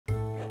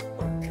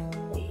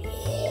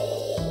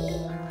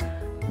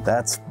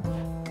That's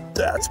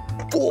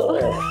bull.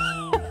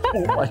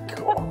 Oh my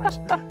God.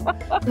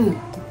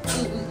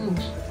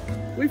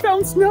 We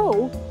found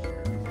snow.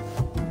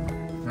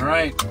 All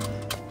right,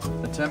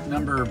 attempt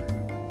number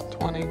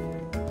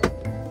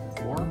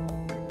 24.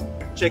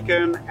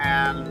 Chicken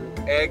and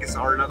eggs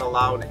are not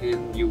allowed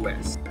in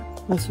US.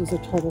 This was a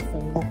total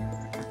fail.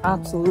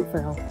 Absolute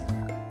fail.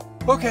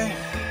 Okay,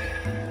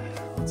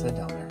 let's head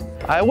down there.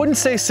 I wouldn't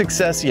say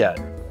success yet.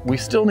 We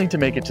still need to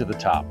make it to the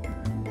top.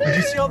 Did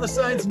you see all the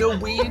signs, no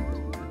weed?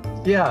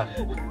 Yeah.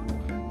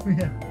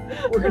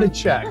 We're gonna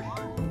check.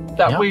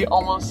 That we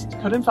almost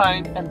couldn't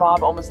find, and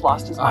Bob almost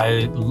lost his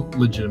mind. I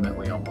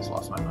legitimately almost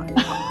lost my mind.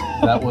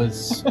 That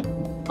was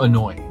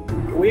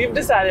annoying. We've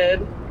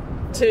decided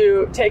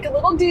to take a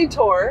little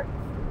detour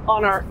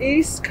on our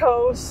East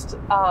Coast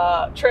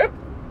trip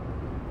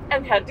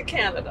and head to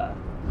Canada.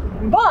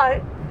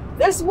 But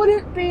this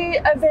wouldn't be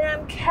a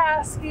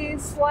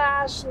Vancaskeys /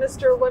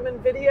 Mr. Lemon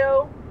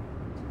video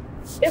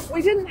if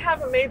we didn't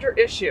have a major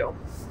issue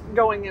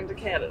going into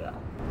Canada.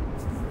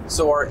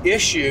 So our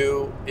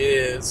issue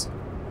is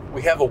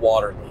we have a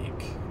water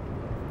leak.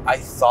 I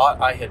thought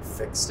I had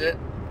fixed it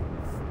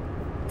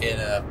in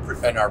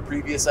our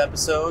previous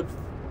episode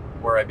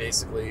where I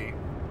basically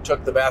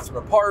took the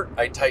bathroom apart,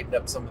 I tightened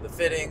up some of the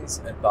fittings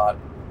and thought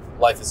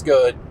life is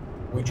good.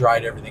 We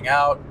dried everything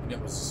out and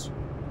it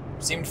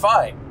seemed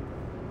fine.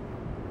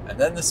 And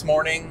then this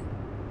morning,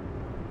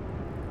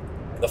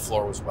 the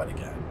floor was wet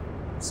again.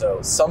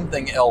 So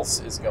something else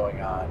is going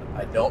on.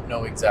 I don't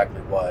know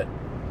exactly what,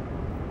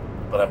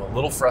 but I'm a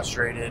little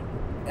frustrated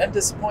and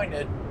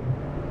disappointed.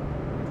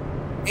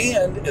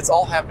 And it's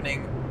all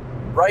happening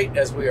right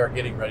as we are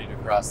getting ready to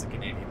cross the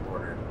Canadian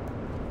border.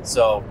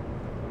 So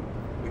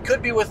we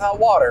could be without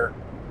water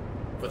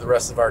for the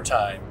rest of our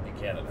time in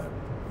Canada.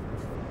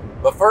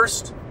 But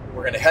first,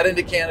 we're gonna head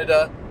into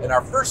Canada, and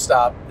our first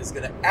stop is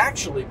gonna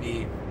actually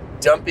be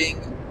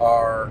dumping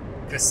our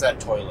cassette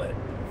toilet.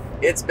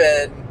 It's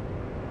been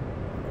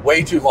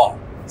way too long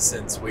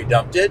since we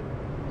dumped it,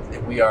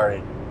 and we are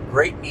in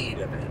great need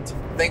of it.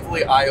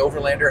 Thankfully,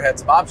 iOverlander had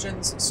some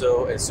options,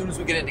 so as soon as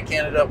we get into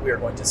Canada, we are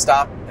going to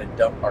stop and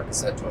dump our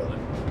cassette toilet.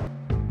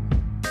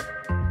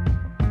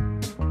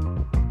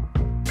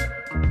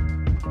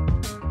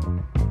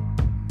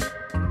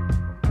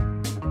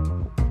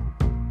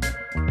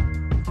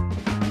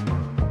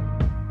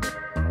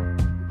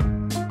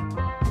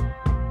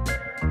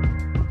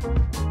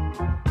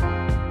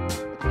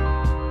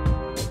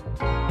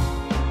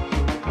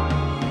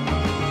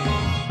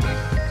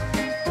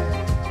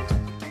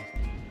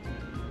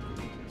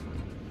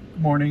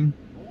 Morning.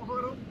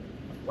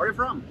 Where are you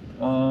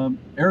from?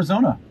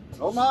 Arizona.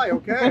 Oh my,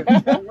 okay.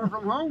 We're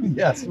from home.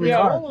 Yes, we It's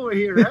are. cold over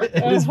here, eh?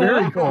 It is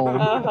very cold.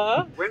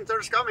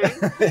 Winter's coming.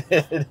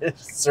 It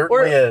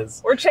certainly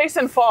is. We're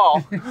chasing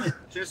fall.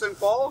 Chasing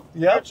fall?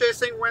 Yep. We're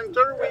chasing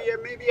winter. We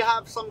maybe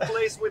have some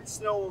place with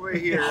snow over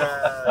here.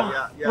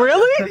 Yeah.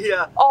 Really?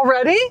 Yeah.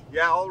 Already?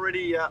 Yeah,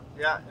 already, yeah.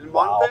 In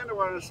Wow. mountain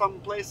or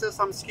some places,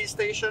 some ski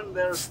station,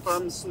 there's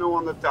some snow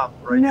on the top,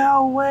 right?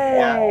 No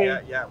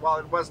way. Yeah. Well,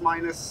 it was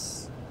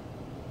minus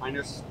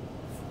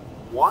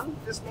 1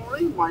 this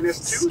morning, minus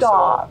 2.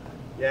 Stop. So,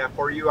 yeah,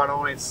 for you, I don't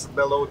know, it's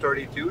below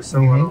 32, so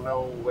Mhm. I don't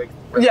know.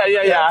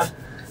 Yeah.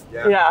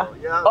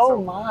 Yeah. Oh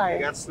So my. we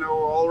got snow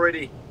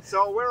already.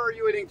 So where are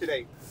you eating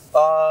today?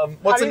 How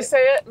do you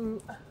say it?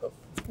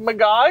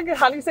 Magog?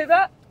 How do you say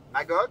that?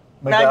 Magog?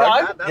 Magog?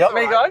 Yeah, that's Yep. all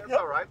right. Magog?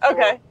 That's all right.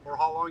 Okay. For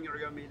how long you're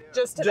gonna be there?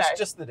 Just today.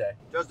 Just the day.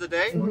 Just the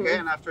day? Mhm. Okay,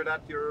 and after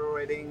that you're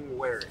eating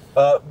where?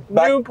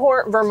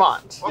 Newport,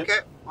 Vermont. Okay.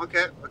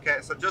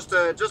 So just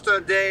a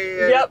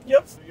day. Yep.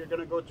 So you're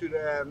gonna go to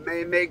the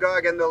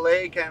Magog and the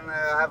lake and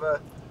have a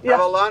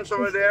Yeah. lunch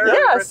over there.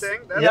 Yes.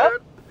 Everything. That's Yep.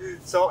 good.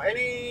 So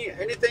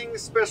anything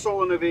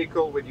special in the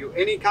vehicle with you?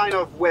 Any kind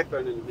of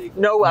weapon in the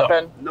vehicle? No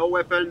weapon. No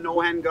weapon,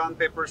 no handgun,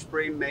 pepper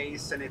spray,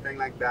 mace, anything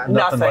like that.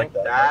 Nothing. Like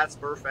that. That's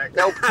perfect.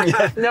 Nope.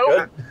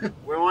 Nope.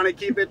 We want to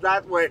keep it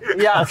that way.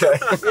 Yeah. Okay.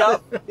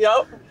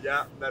 Yep.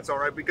 Yeah, that's all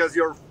right because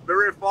you're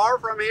very far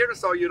from here,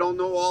 so you don't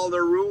know all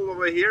the rules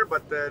over here.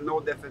 But no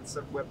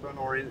defensive weapon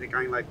or anything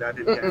kind like that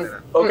in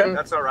Canada. Okay.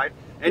 That's all right.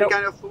 Any Nope.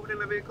 kind of food in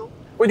the vehicle?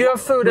 We do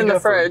have food in the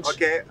fridge.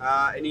 Okay.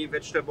 Any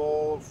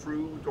vegetable,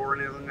 fruit, or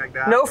anything like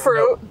that? No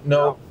fruit.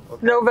 No.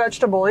 Okay. No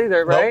vegetable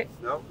either, right?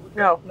 No.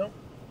 Okay. No.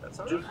 That's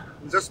all right.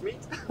 Just meat.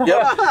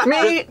 Yep.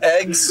 Meat.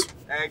 Eggs.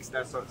 Eggs.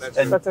 That's That's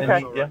good.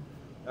 okay. all Yeah.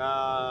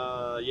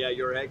 right. Yeah,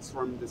 your eggs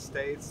from the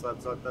States.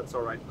 That's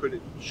all right.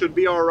 Should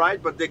be all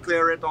right, but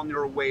declare it on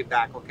your way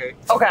back, okay?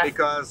 Okay.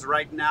 Because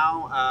right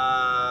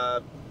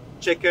now,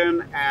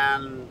 chicken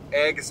and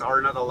eggs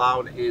are not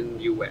allowed in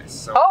US.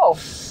 So. Oh.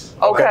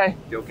 Okay.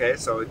 Okay.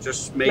 So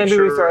just make Maybe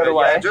sure. we throw it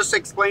away. Yeah, just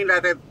explain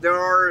that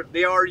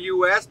they are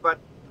US, but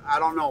I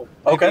don't know.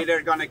 Okay. Maybe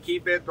they're gonna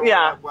keep it. Or,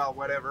 Yeah. Well,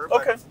 whatever.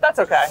 but Okay. That's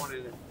okay.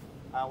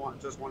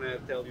 just want to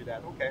tell you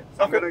that. Okay.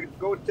 So I'm gonna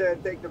go to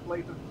take the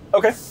plate.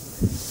 Okay.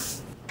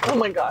 Oh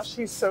my gosh,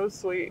 he's so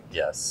sweet.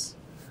 Yes.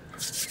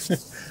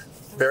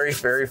 Very,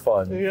 very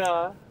fun.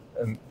 Yeah.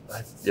 And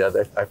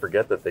I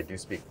forget that they do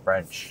speak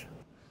French.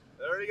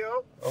 There you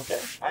go. Okay.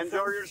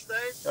 Enjoy your stay.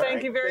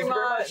 Thank you very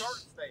much. Short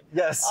stay.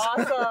 Yes.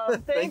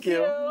 Awesome. Thank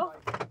you.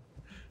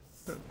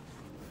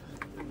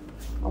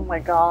 Oh my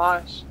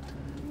gosh.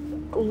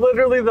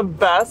 Literally the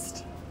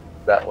best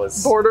That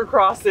was. border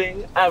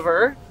crossing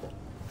ever.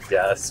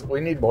 Yes.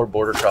 We need more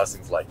border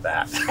crossings like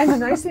that. And the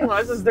nice thing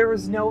was there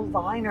was no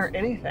line or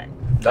anything.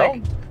 No.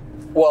 Like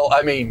Well,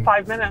 I mean,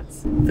 5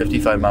 minutes.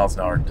 55 miles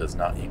an hour does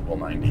not equal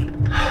 90.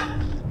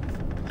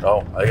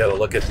 Oh, I got to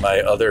look at my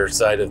other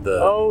side of the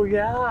Oh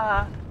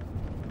yeah.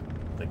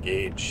 the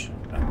gauge.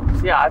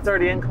 Yeah, it's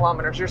already in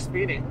kilometers. You're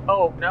speeding.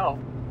 Oh no.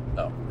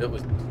 No, it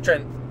was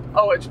trend.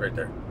 Oh, it's Right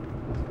there.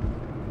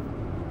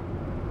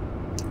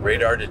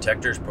 Radar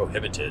detectors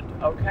prohibited.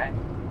 okay.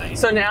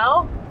 So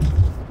now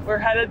we're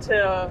headed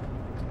to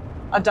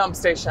a dump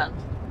station.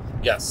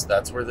 Yes,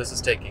 that's where this is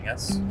taking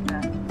us.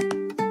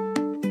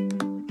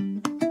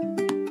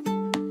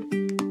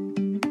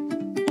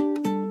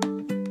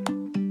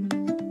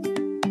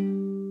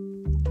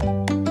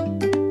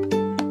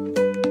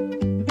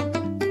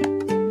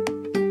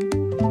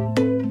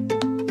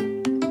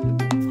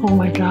 Oh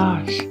my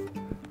gosh.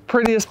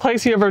 Prettiest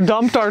place you ever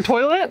dumped our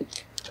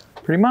toilet?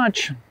 Pretty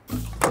much.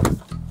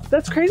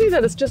 That's crazy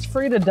that it's just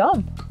free to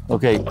dump.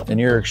 Okay, and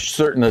you're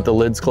certain that the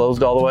lid's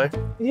closed all the way?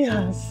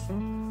 Yes.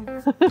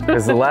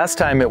 Because the last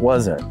time it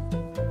wasn't.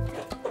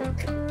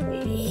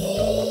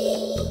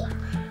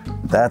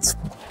 That's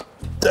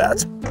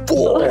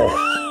full.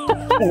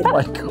 Oh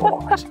my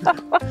God.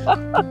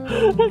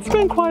 It's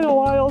been quite a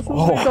while since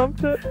I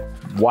dumped it.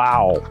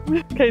 Wow.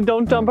 Okay,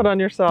 don't dump it on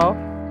yourself.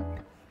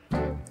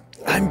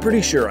 I'm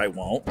pretty sure I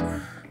won't.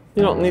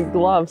 You don't need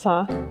gloves,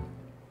 huh?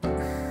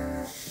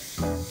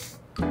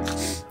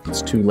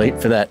 It's too late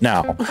for that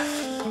now.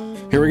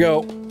 Here we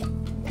go.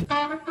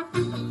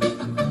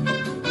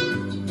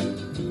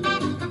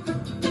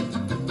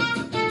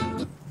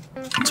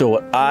 So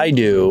what I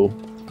do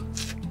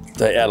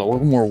is I add a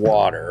little more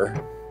water.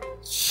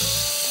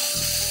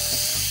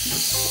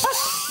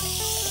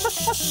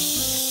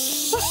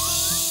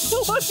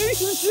 What are you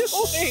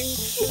doing?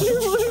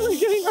 You're literally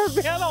getting our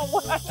van all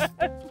wet.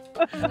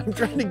 I'm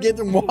trying to get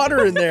some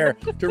water in there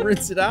to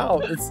rinse it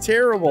out. It's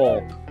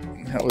terrible.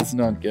 That was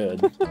not good.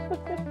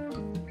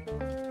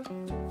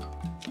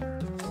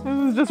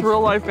 This is just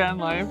real life van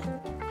life.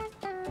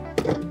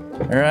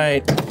 All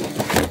right.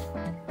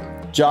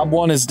 Job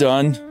 1 is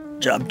done.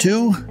 Job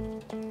 2?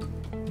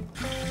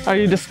 Are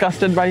you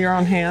disgusted by your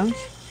own hands?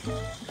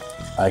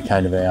 I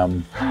kind of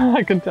am.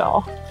 I can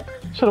tell.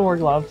 Should have worn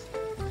gloves.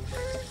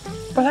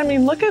 But I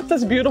mean, look at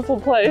this beautiful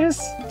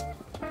place.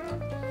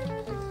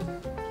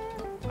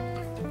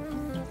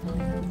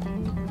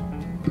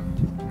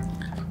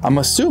 I'm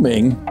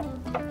assuming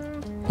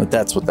that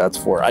that's what that's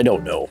for. I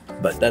don't know,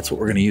 but that's what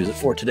we're going to use it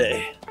for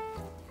today.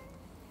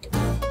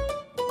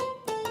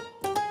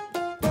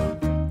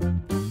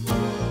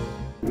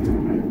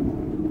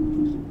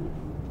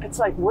 It's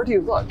like, where do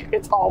you look?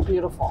 It's all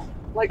beautiful.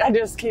 Like, I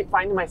just keep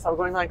finding myself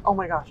going like, oh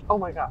my gosh, oh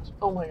my gosh,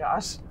 oh my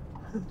gosh.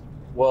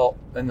 Well,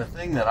 and the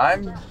thing that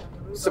I'm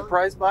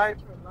surprised by,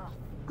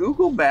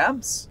 Google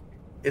Maps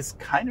is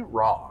kind of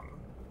wrong.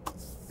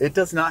 It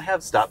does not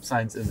have stop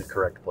signs in the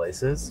correct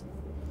places.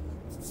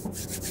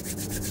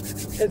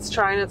 It's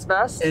trying its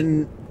best.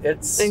 And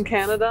it's in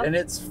Canada. And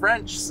its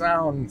French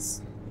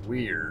sounds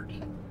weird,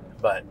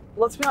 but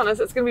let's be honest,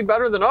 it's gonna be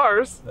better than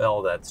ours.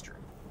 well, that's true.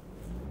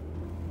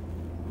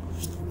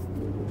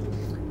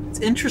 It's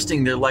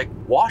interesting, they're like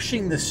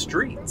washing the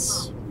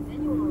streets.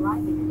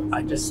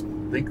 I just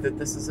think that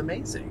this is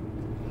amazing.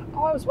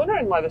 Oh, I was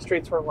wondering why the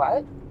streets were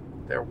wet.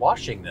 They're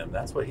washing them,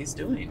 that's what he's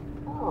doing.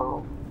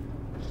 Oh.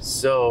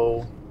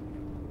 So,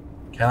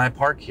 can I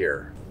park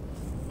here?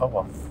 Oh,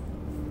 well.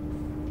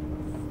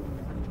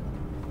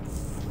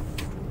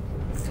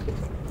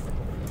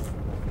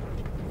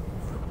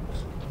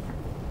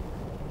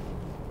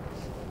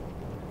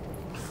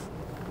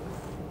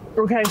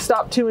 Okay,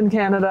 stop 2 in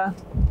Canada.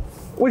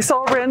 We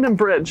saw a random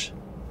bridge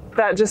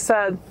that just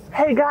said,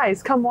 hey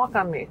guys, come walk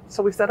on me.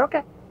 So we said,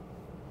 okay.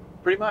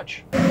 Pretty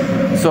much.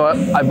 So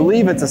I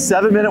believe it's a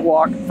 7-minute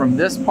walk from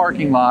this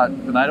parking lot,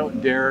 and I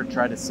don't dare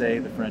try to say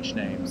the French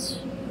names.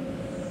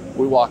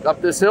 We walk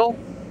up this hill,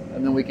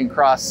 and then we can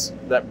cross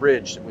that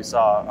bridge that we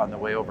saw on the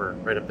way over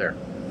right up there.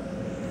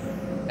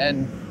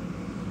 And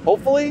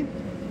hopefully,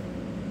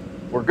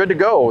 we're good to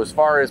go as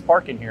far as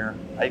parking here.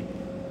 I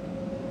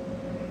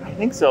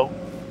think so.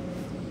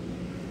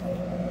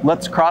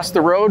 Let's cross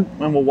the road,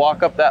 and we'll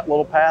walk up that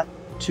little path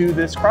to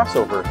this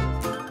crossover.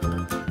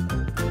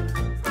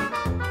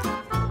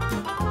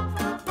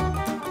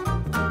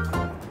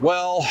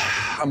 Well,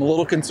 I'm a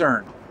little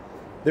concerned.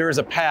 There is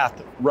a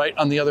path right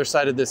on the other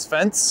side of this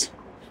fence.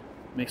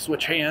 Let me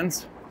switch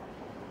hands.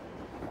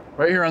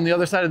 Right here on the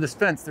other side of this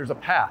fence, there's a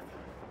path.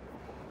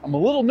 I'm a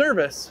little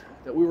nervous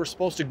that we were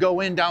supposed to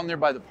go in down there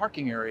by the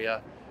parking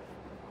area,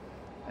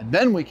 and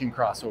then we can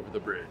cross over the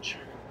bridge.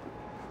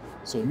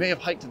 So we may have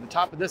hiked to the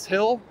top of this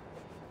hill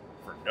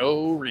for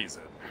no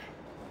reason.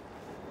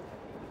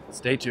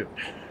 Stay tuned.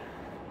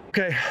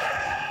 Okay,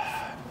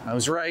 I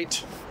was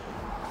right.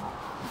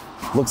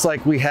 Looks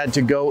like we had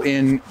to go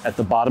in at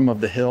the bottom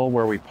of the hill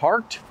where we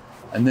parked,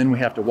 and then we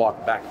have to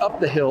walk back up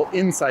the hill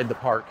inside the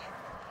park.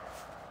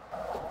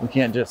 We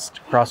can't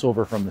just cross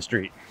over from the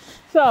street.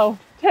 So,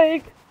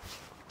 take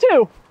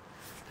 2.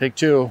 Take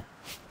 2.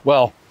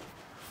 Well,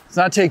 it's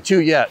not take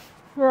 2 yet.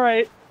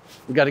 Right.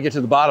 We got to get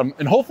to the bottom,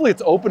 and hopefully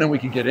it's open and we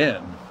can get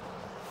in.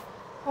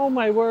 Oh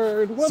my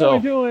word, what are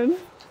we doing?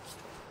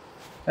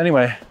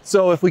 Anyway,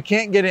 so if we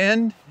can't get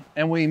in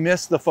and we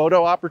miss the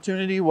photo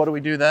opportunity, what do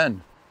we do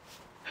then?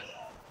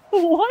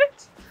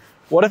 What?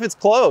 What if it's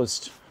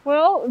closed?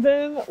 Well,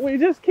 then we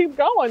just keep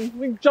going.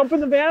 We jump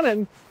in the van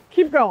and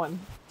keep going.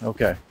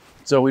 Okay.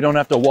 So we don't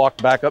have to walk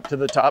back up to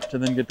the top to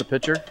then get the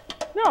picture?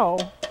 No.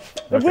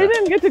 Okay. If we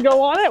didn't get to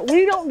go on it,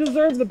 we don't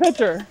deserve the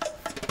picture.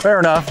 Fair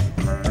enough.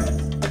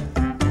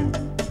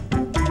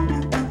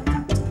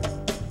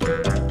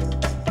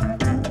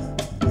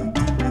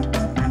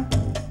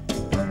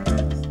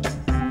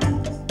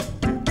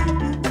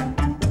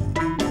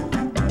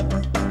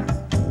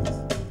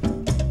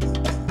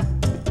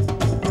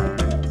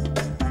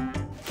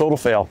 Total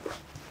fail.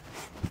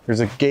 There's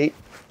a gate,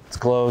 it's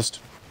closed.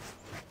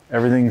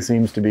 Everything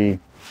seems to be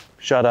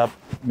shut up,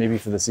 maybe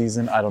for the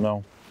season, I don't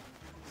know.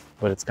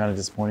 But it's kind of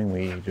disappointing.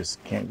 We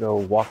just can't go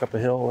walk up a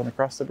hill and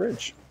across the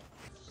bridge.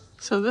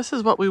 So this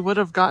is what we would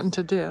have gotten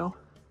to do.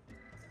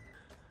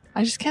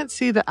 I just can't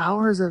see the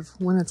hours of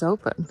when it's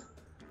open.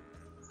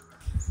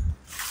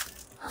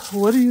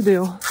 What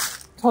do?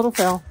 Total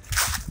fail.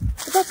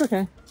 But that's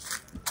okay.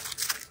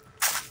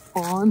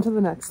 On to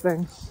the next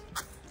thing.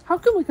 How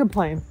can we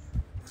complain?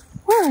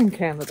 We're in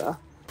Canada.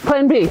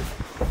 Plan B.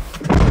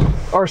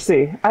 Or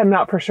C. I'm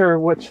not for sure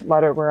which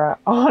letter we're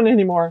on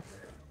anymore.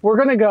 We're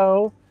gonna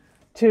go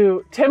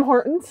to Tim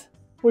Hortons,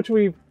 which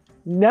we've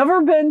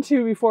never been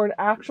to before, an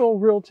actual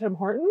real Tim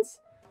Hortons,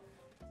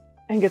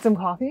 and get some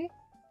coffee.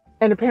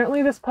 And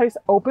apparently this place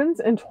opens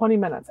in 20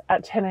 minutes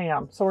at 10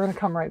 a.m. So we're gonna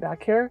come right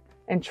back here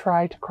and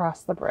try to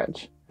cross the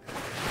bridge.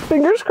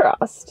 Fingers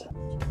crossed.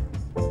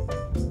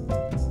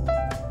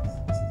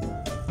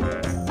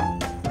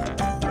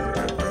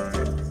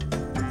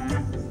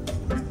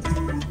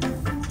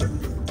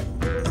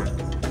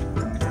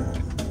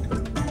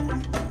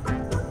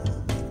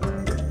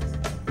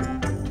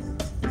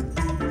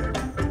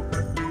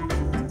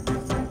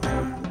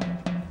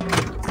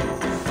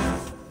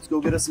 Go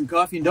get us some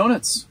coffee and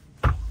donuts.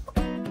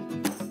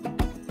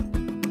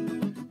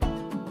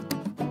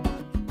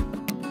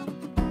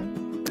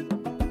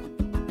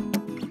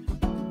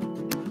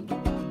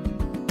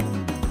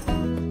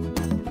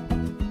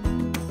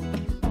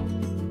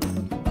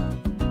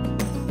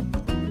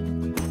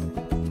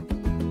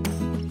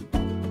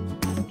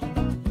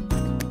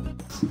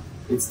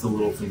 It's the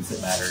little things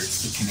that matter.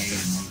 It's the Canadian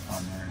leaf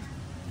on there.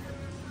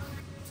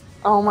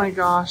 Oh my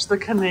gosh, the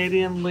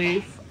Canadian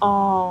leaf.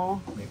 Oh.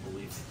 Maple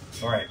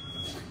leaf. All right.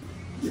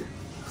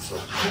 So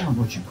I don't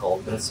know what you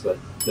called this, but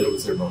that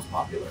was their most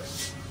popular.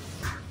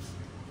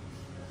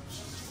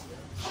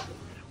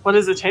 What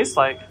does it taste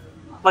like?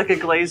 Like a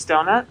glazed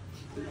donut?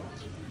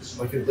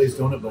 Like a glazed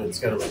donut, but it's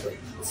got like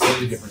a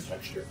slightly different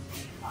texture,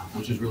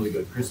 which is really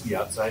good. Crispy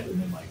outside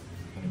and then like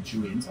kind of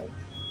chewy inside.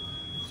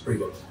 It's pretty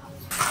good.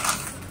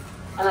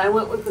 And I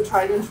went with the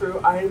tried and true.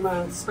 I'm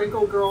a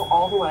sprinkle girl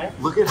all the way.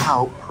 Look at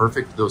how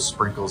perfect those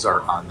sprinkles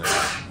are on there.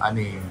 I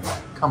mean,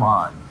 come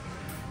on.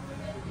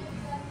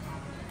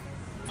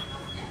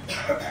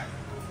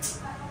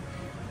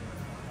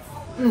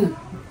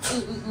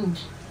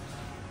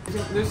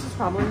 This is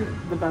probably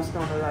the best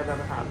donut I've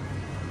ever had.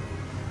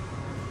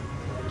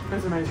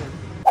 It's amazing.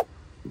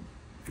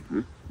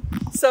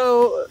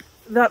 So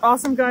that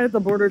awesome guy at the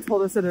border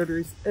told us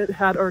it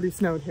had already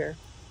snowed here.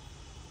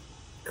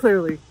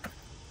 Clearly,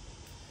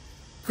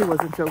 he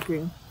wasn't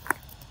joking.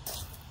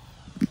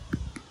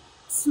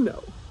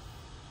 Snow.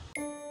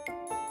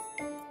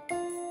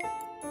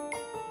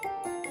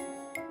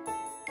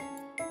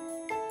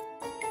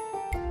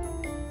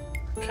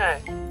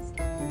 Okay.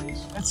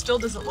 It still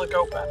doesn't look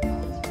open.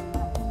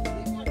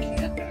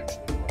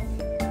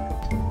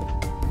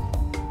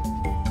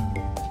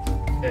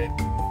 Okay,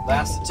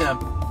 last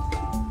attempt.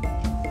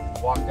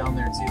 Walk down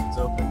there and see if it's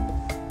open.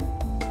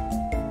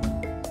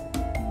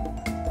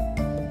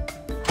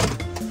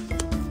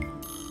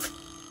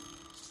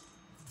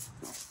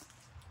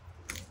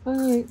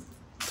 Alright,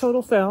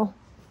 total fail.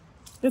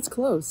 It's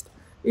closed.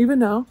 Even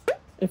though,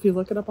 if you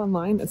look it up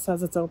online, it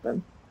says it's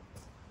open.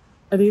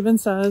 It even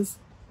says,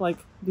 like,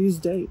 these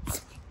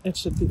dates. It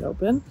should be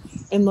open,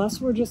 unless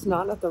we're just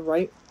not at the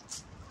right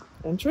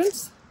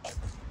entrance.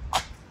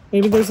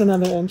 Maybe there's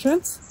another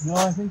entrance. No,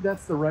 I think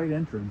that's the right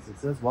entrance. It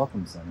says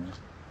Welcome Center.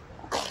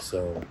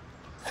 So,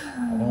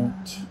 I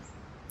don't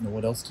know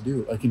what else to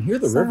do. I can hear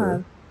the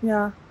river.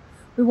 Yeah.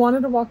 We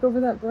wanted to walk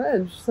over that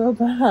bridge so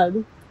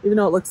bad, even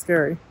though it looks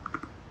scary.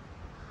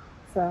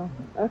 So,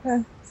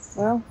 okay.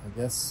 Well, I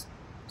guess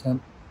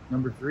attempt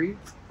number 3.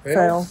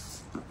 Fail.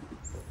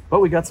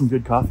 But we got some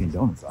good coffee and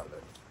donuts out of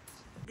it.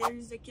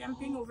 there's a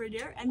camping over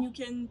there, and you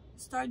can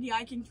start the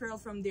hiking trail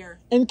from there.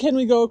 And can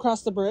we go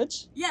across the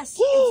bridge? Yes,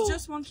 it's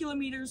just 1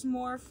 kilometer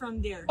more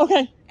from there.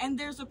 Okay. And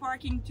there's a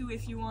parking too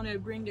if you want to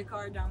bring the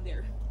car down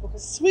there.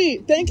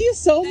 Sweet. Thank you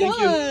so Thank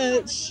you.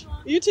 much.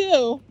 You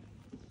too.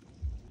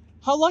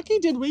 How lucky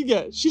did we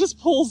get? She just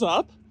pulls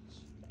up.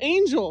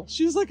 Angel.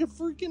 She's like a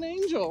freaking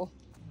angel.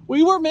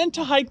 We were meant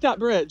to hike that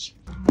bridge.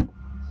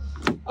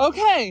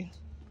 Okay.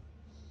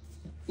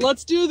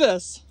 Let's do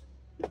this.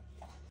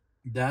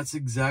 That's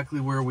exactly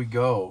where we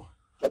go.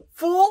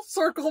 Full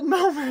circle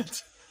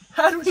moment.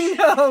 Had we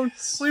known,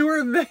 we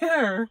were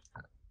there.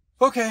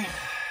 Okay,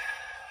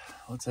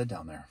 let's head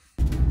down there.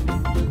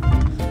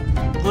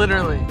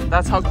 Literally,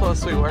 that's how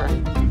close we were.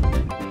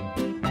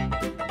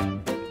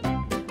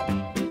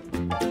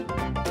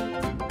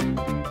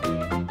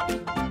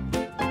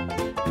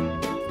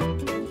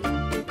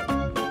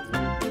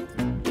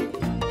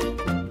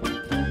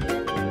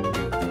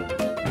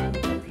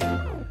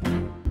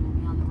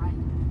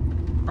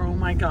 Oh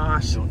my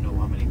gosh. I don't know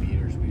how many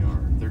meters we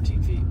are.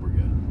 13 feet, we're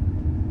good.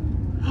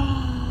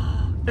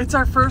 It's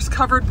our first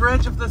covered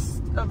bridge of the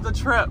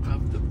trip.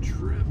 Of the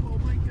trip, oh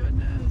my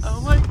goodness.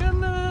 Oh my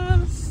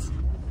goodness.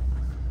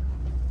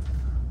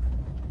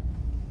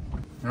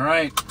 All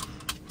right,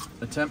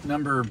 attempt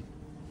number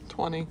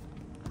 20.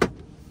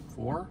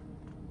 4?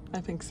 I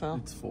think so.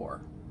 It's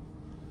 4.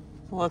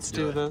 Let's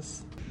do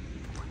this.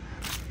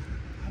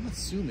 I'm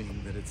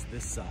assuming that it's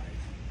this side,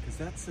 because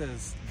that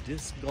says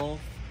disc golf.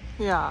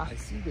 Yeah. I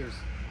see there's...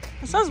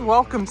 It says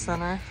Welcome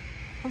Center.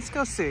 Let's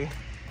go see.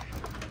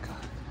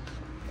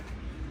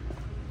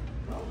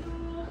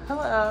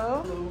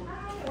 Hello.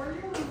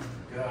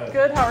 Good.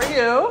 Good, how are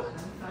you?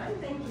 Fine,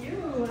 thank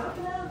you. How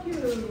can I help you?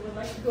 Would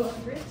like to go off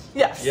the bridge?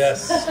 Yes.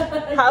 Yes.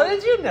 How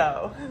did you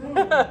know?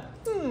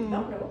 Don't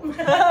know.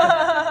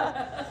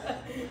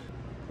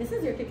 This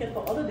is your ticket for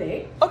all the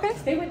day. Okay.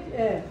 Stay with,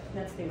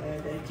 not stay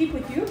with, keep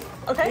with you.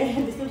 Okay.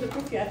 And this is the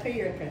proof you have to pay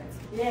your entrance.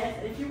 Yes,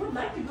 and if you would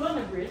like to go on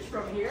the bridge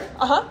from here,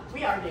 Uh-huh.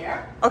 we are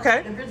there.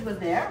 Okay. The bridge was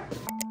there.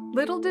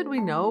 Little did we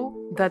know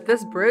that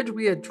this bridge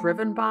we had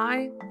driven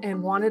by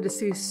and wanted to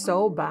see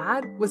so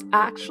bad was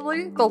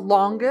actually the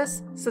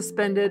longest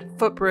suspended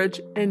footbridge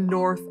in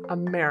North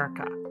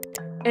America.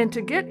 And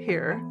to get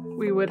here,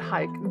 we would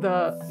hike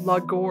the La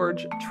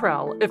Gorge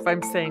Trail, if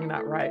I'm saying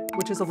that right,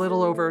 which is a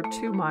little over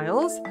 2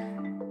 miles.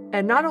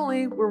 And not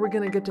only were we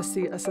going to get to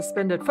see a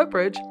suspended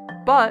footbridge,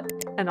 but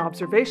an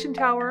observation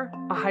tower,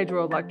 a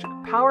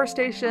hydroelectric power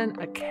station,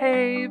 a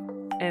cave,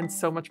 and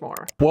so much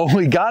more. Well,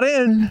 we got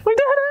in. We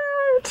did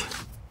it!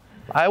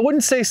 I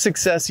wouldn't say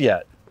success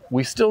yet.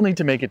 We still need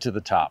to make it to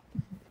the top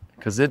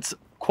because it's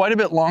quite a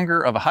bit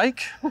longer of a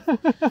hike.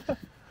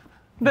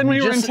 Than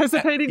we were Just,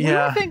 anticipating. We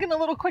yeah. were thinking a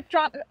little quick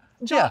jump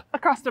Yeah.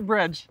 across the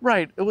bridge.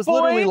 Right. It was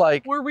Boy, literally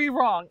like, were we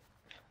wrong?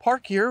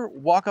 park here,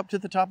 walk up to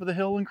the top of the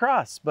hill and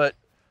cross. But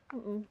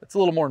it's a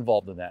little more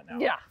involved than that now.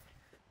 Yeah,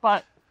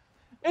 but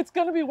it's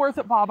going to be worth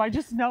it, Bob. I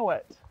just know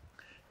it.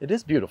 It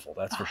is beautiful,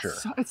 that's for sure.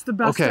 So it's the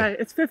best Okay. day.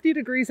 It's 50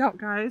 degrees out,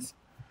 guys.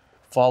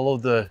 Follow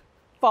the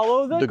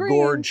Follow the green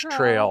gorge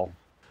trail.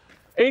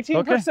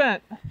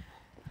 18%.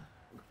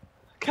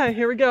 Okay,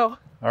 here we go.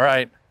 All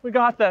right. We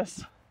got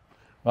this.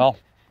 Well,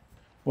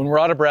 when we're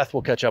out of breath,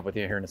 we'll catch up with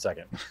you here in a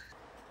second.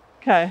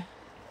 Okay.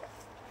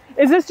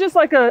 Is this just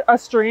like a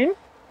stream?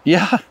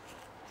 Yeah.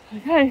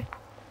 Okay.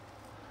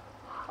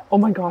 Oh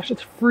my gosh,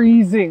 it's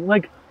freezing.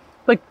 Like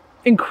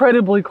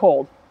incredibly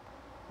cold.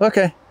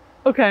 Okay.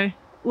 Okay.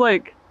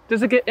 Like,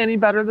 does it get any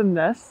better than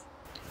this?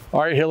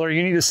 All right, Hillary,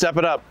 you need to step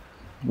it up.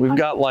 We've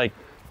got like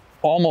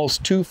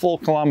almost 2 full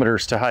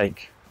kilometers to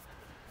hike.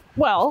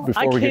 Well,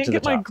 Before I we get can't to the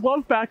get my top.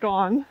 glove back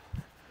on.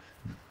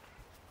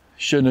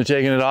 Shouldn't have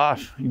taken it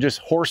off. You're just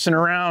horsing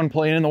around,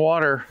 playing in the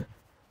water.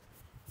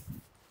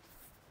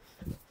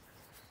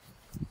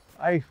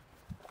 I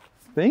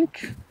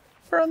think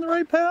we're on the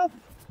right path.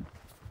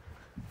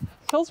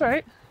 Feels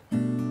right.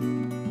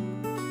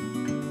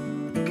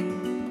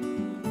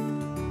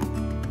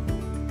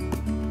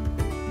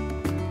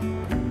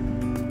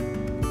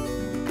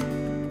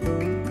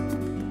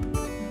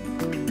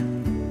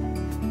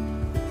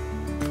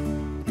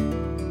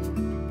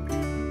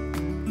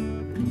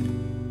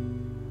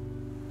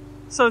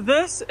 So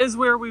this is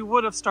where we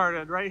would have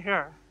started, right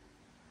here.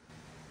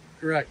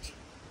 Correct.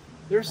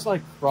 There's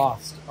like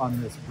frost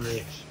on this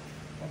bridge.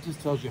 That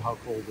just tells you how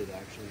cold it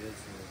actually is.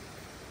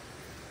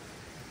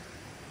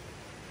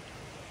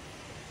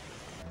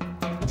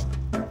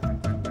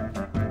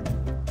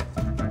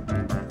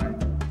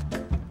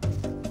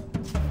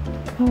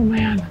 Oh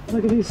man,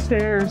 look at these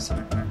stairs.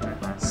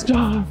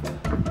 Stop.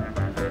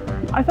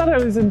 I thought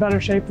I was in better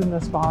shape than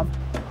this, Bob.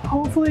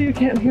 Hopefully you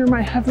can't hear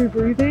my heavy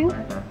breathing.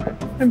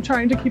 I'm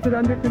trying to keep it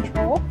under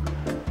control.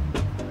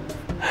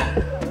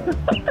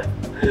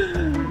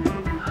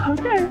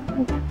 Okay.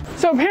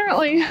 So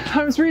apparently,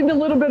 I was reading a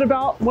little bit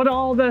about what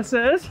all this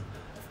is.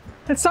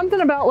 It's something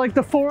about like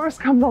the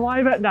forest comes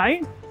alive at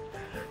night.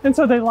 And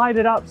so they light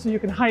it up so you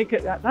can hike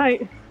it at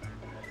night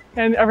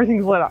and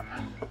everything's lit up.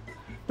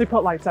 They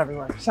put lights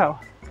everywhere, so.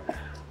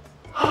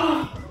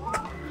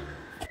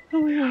 Oh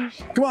my gosh.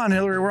 Come on,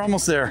 Hillary, we're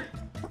almost there.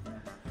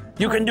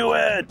 You can do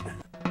it.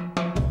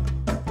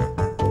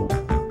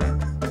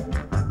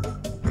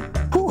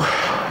 Whew.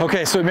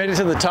 Okay, so we made it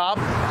to the top.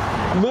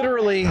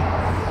 Literally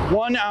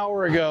 1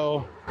 hour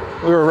ago,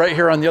 we were right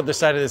here on the other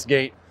side of this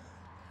gate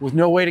with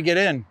no way to get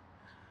in.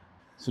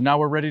 So now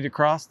we're ready to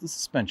cross the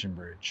suspension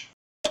bridge.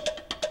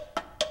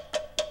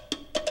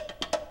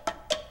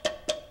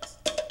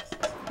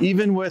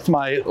 Even with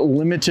my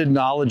limited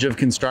knowledge of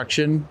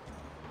construction,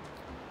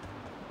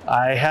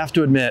 I have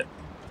to admit,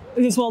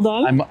 is this well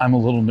done? I'm a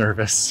little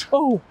nervous.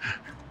 Oh.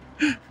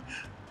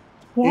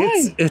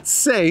 Why? It's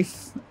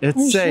safe.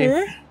 It's safe,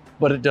 sure?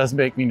 but it does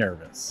make me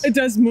nervous. It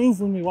does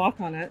move when we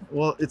walk on it.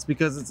 Well, it's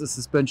because it's a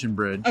suspension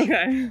bridge.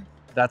 Okay.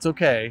 That's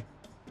okay,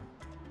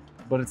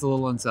 but it's a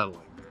little unsettling.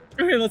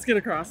 Okay, let's get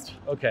across.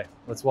 Okay,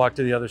 let's walk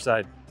to the other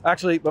side.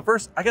 Actually, but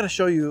first, I gotta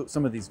show you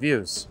some of these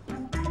views.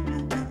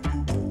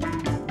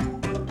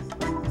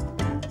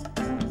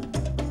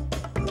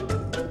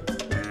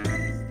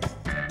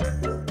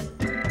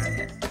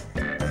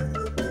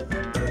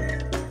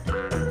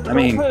 I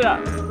mean, put it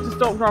up. Just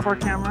don't drop our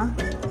camera.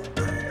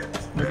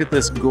 Look at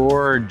this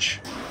gorge.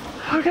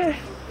 Okay.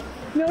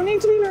 No need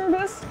to be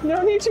nervous.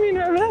 No need to be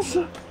nervous.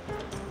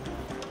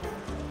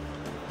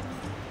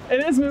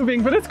 It is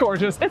moving, but it's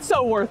gorgeous. It's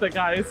so worth it,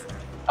 guys.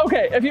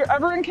 Okay, if you're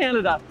ever in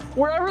Canada,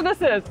 wherever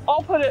this is,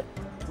 I'll put it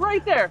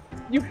right there.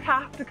 You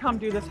have to come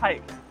do this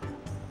hike.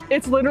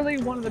 It's literally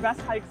one of the best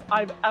hikes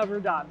I've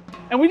ever done.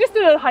 And we just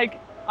did a hike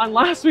on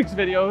last week's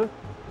video.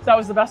 That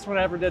was the best one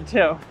I ever did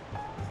too.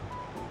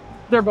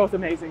 They're both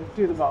amazing.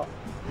 Do them both.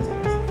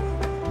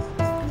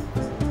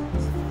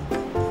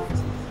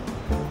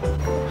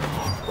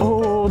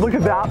 Oh, look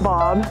at that,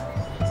 Bob.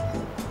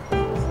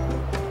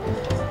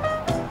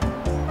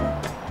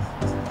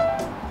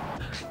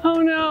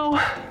 Oh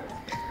no.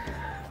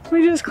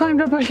 We just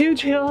climbed up a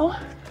huge hill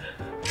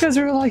because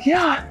we were like,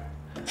 yeah,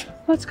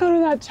 let's go to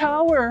that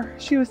tower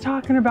she was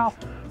talking about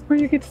where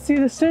you get to see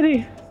the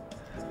city.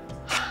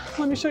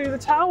 Let me show you the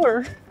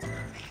tower.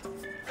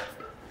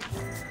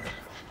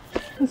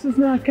 This is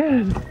not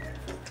good.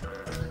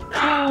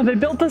 Oh, they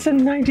built this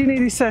in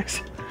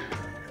 1986.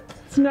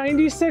 It's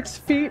 96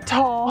 feet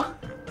tall,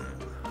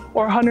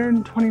 or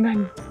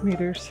 129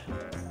 meters.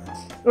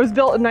 It was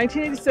built in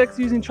 1986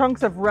 using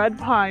trunks of red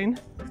pine,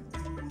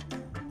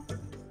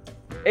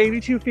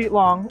 82 feet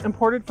long,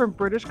 imported from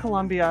British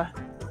Columbia.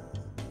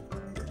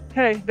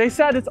 Okay, they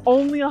said it's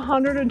only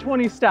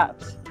 120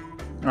 steps.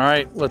 All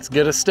right, let's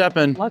get a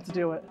stepping. Let's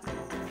do it.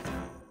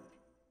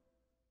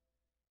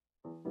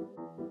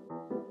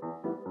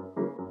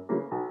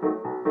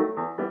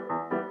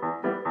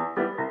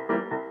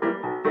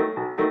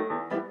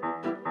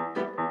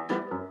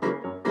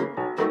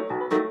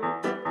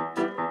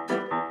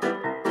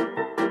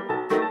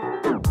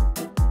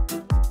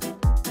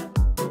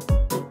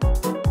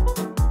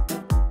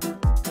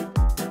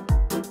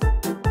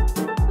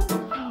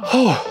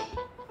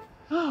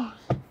 Oh,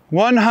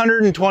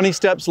 120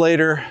 steps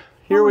later,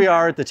 here we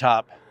are at the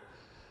top.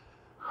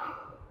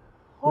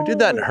 We did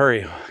that in a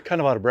hurry, kind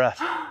of out of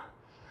breath.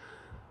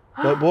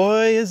 But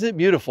boy, is it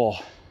beautiful.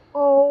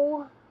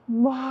 Oh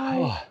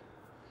my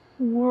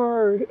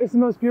word. It's the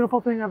most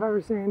beautiful thing I've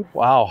ever seen.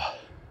 Wow.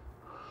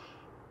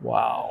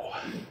 Wow.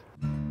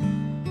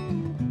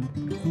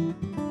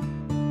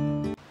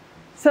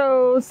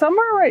 So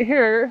somewhere right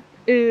here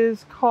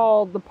is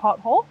called the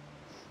Pothole.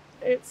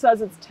 It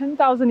says it's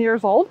 10,000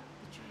 years old,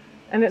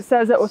 and it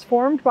says it was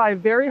formed by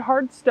very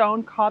hard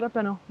stone caught up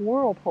in a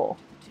whirlpool.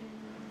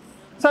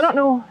 So I don't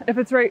know if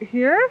it's right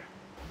here.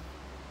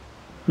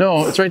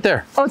 No, it's right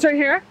there. Oh, it's right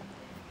here?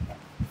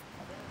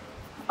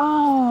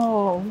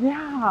 Oh,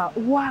 yeah.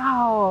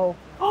 Wow.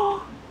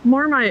 Oh,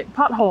 Marmite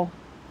pothole.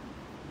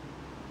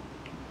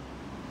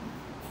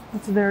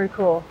 That's very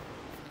cool.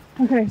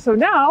 Okay, so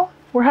now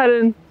we're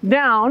heading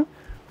down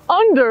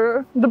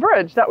under the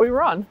bridge that we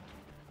were on.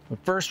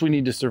 But first, we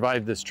need to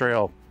survive this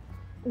trail.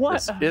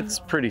 What? It's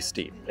pretty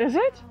steep. Is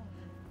it?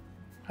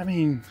 I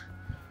mean,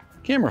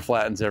 camera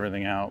flattens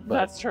everything out, but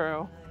That's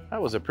true.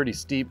 that was a pretty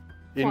steep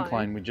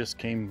incline we just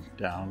came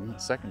down a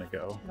second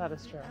ago. That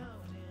is true.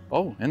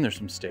 Oh, and there's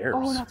some stairs.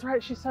 Oh, that's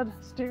right. She said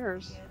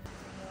stairs.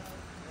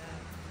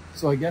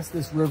 So I guess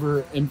this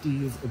river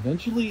empties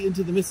eventually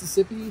into the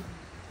Mississippi.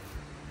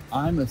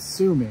 I'm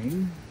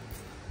assuming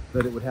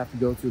that it would have to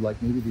go through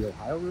like maybe the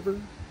Ohio River,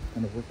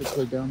 kind of work its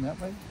way down that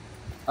way.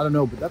 I don't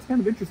know, but that's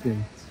kind of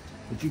interesting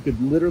that you could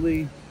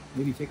literally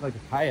maybe take like a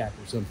kayak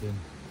or something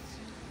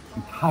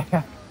and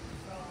kayak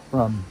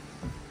from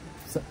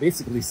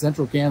basically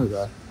central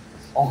Canada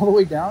all the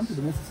way down to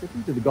the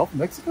Mississippi, to the Gulf of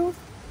Mexico.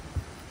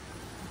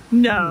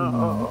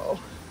 No.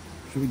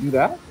 Should we do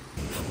that?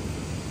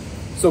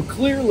 So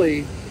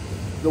clearly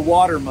the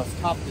water must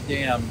top the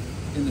dam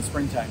in the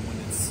springtime when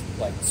it's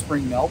like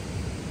spring melt,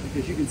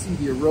 because you can see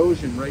the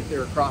erosion right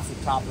there across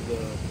the top of the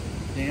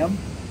dam.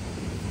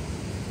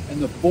 And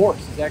the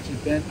force has actually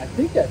bent, I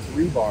think that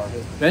rebar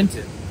has bent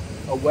it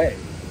away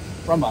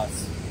from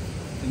us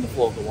in the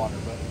flow of the water.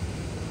 But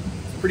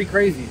it's pretty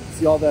crazy to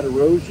see all that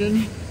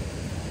erosion.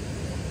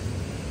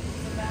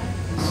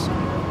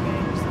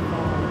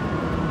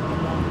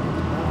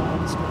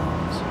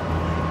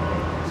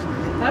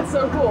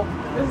 So cool.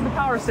 This is the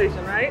power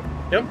station, right?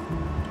 Yep.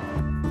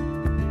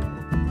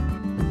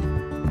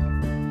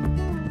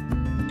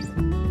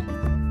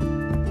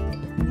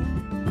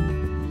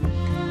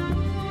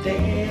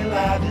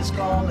 Daylight is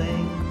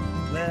calling,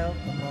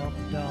 welcome up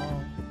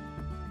dawn.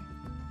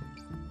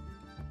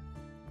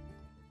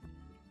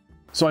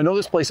 So I know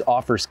this place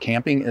offers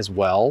camping as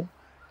well,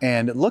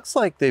 and it looks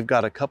like they've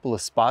got a couple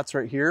of spots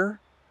right here.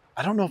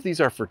 I don't know if these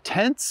are for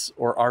tents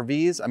or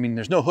RVs. I mean,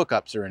 there's no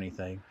hookups or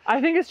anything. I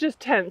think it's just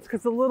tents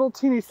because the little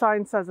teeny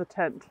sign says a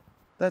tent.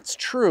 That's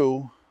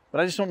true, but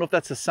I just don't know if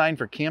that's a sign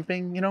for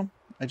camping, you know?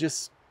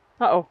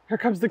 Uh-oh, here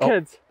comes the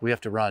kids. We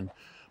have to run.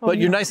 Oh, But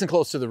you're no. nice and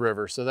close to the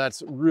river, so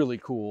that's really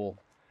cool.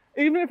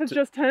 Even if it's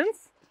just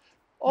tents?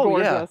 Oh,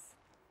 yeah. Gorgeous.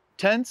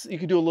 Tents, you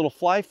could do a little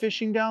fly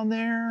fishing down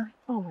there.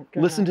 Oh my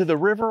goodness. Listen to the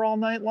river all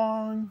night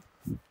long.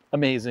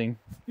 Amazing.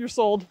 You're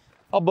sold.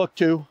 I'll book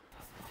 2.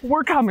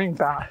 We're coming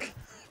back.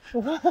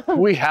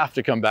 We have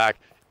to come back.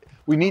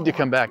 We need to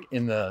come back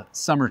in the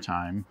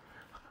summertime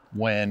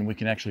when we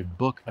can actually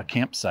book a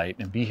campsite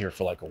and be here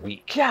for like a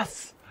week.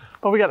 Yes.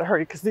 But we gotta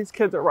hurry because these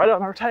kids are right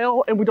on our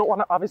tail and we don't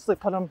want to obviously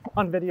put them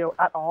on video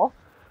at all.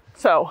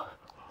 So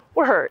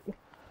we're hurt.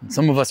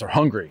 Some of us are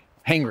hungry,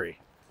 hangry.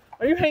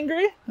 Are you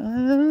hangry?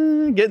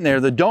 Getting there.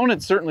 The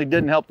donuts certainly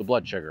didn't help the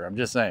blood sugar. I'm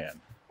just saying.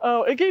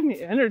 Oh, it gave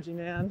me energy,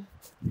 man.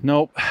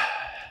 Nope.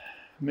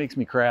 Makes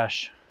me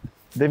crash.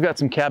 They've got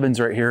some cabins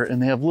right here and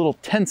they have little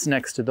tents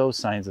next to those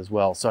signs as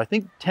well. So I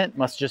think tent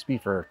must just be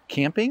for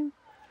camping,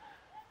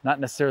 not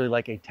necessarily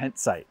like a tent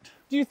site.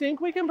 Do you think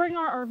we can bring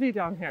our RV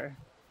down here?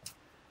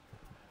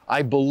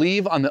 I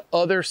believe on the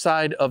other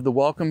side of the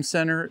Welcome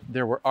Center,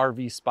 there were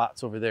RV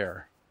spots over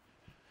there.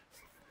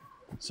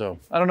 So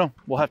I don't know.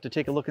 We'll have to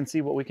take a look and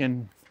see what we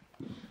can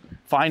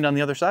find on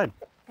the other side.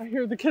 I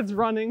hear the kids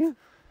running.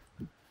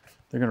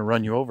 They're gonna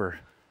run you over.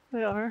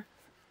 They are.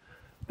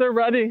 They're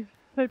ready.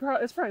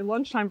 It's probably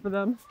lunchtime for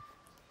them.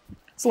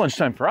 It's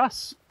lunchtime for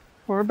us.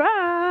 We're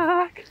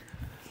back.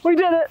 We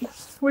did it.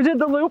 We did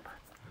the loop.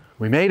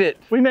 We made it.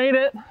 We made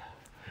it.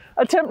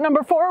 Attempt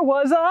number 4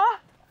 was a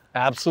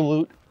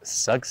Absolute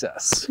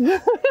success.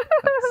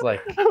 It's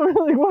like, we're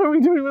like, what are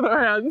we doing with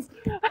our hands?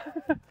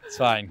 it's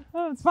fine.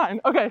 Oh, it's fine.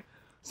 Okay,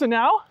 so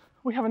now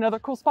we have another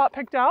cool spot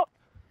picked out.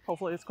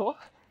 Hopefully it's cool.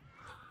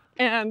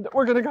 And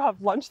we're gonna go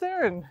have lunch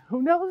there and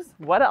who knows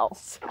what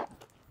else.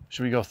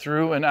 Should we go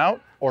through and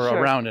out or Sure.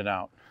 around and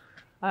out?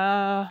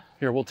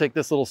 Here, we'll take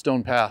this little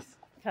stone path.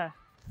 Okay.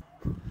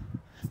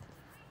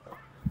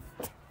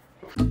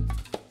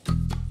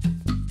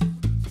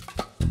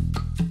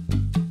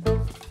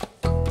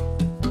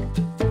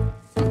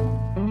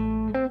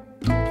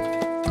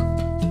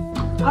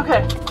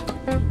 Okay,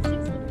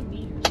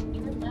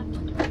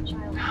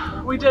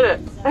 we did it.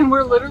 And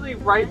we're literally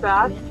right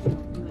back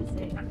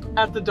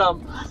at the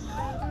dump.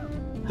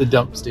 The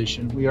dump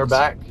station. We are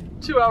back.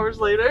 2 hours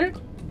later,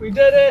 we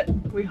did it.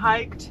 We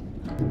hiked.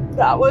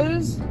 That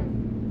was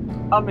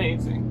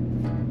amazing.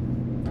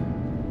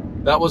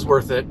 That was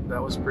worth it.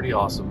 That was pretty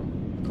awesome.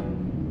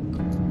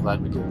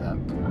 Glad we did that.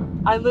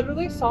 I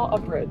literally saw a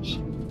bridge.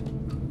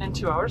 And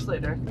 2 hours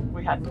later,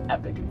 we had an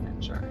epic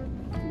adventure.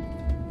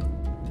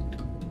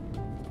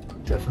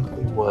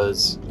 Definitely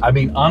was. I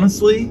mean,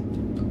 honestly,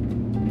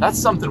 that's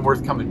something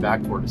worth coming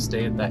back for, to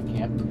stay at that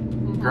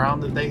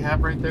campground that they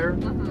have right there.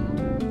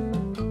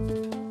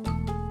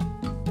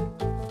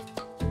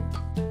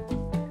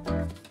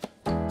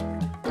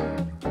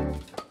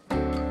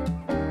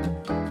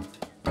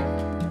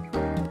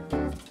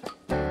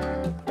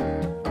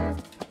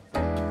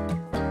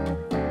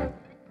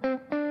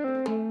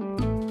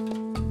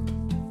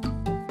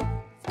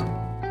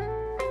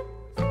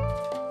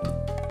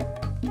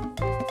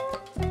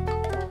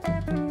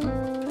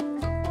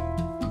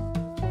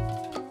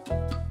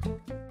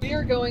 We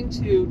are going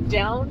to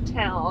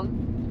downtown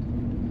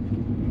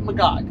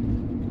Magog.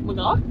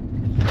 Magog?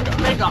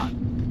 Magog.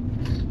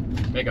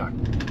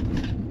 Magog.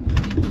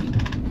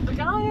 The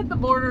guy at the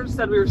border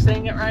said we were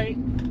saying it right,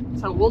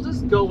 so we'll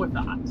just go with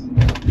that.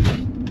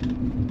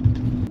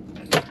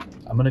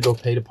 I'm gonna go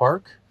pay to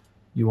park.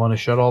 You want to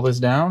shut all this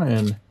down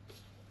and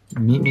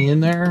meet me in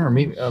there, or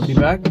I'll be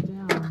back?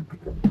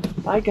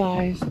 Bye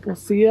guys. We'll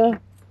see ya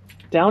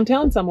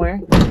downtown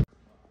somewhere.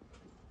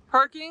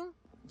 Parking?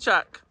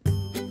 Check.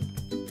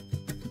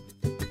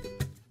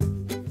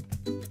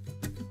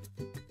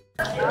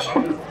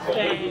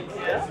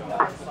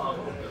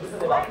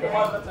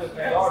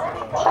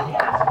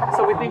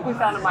 So we think we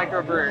found a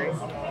microbrewery.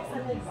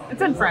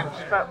 It's in French,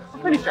 but we're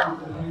pretty sure.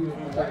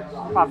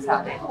 Bob's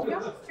happy.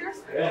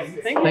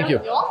 Thank you.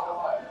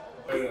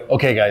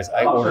 Okay guys,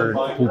 I ordered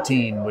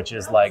poutine, which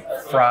is like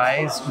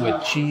fries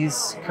with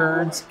cheese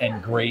curds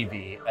and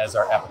gravy as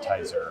our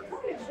appetizer.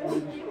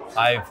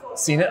 I've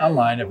seen it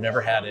online, I've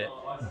never had it,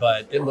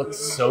 but it looks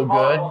so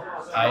good.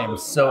 I am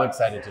so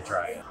excited to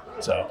try it.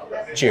 So,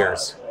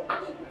 cheers.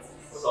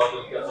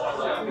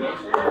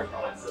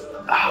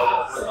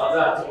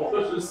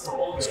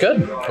 It's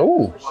good.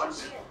 Ooh.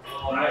 It's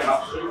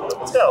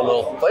got a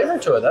little flavor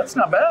to it. That's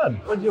not bad.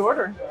 What'd you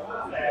order?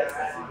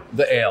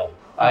 The ale.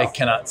 I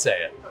cannot say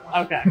it.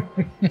 Okay.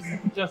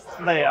 just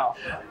there.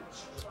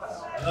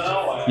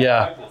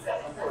 Yeah.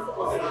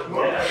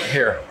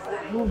 Here.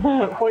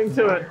 Point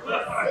to it.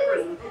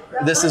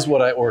 This is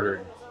what I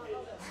ordered.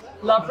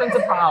 Love Prince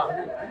of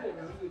Proud.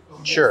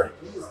 Sure.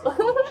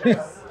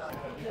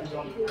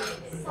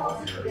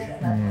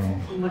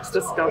 Looks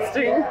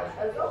disgusting.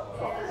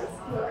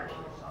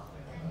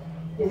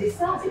 It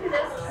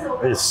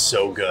is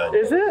so good.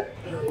 Is it?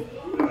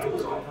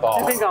 Oh,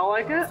 You think I'll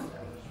like it?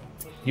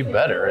 you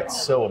better.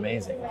 It's so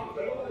amazing.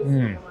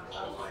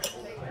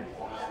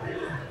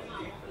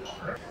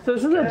 So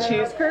this is a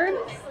cheese curd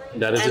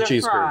That is and a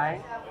cheese curd.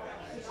 fry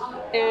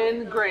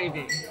in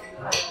gravy.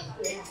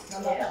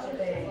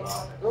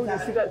 Oh, do you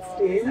see that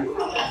steam?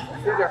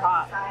 These are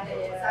hot.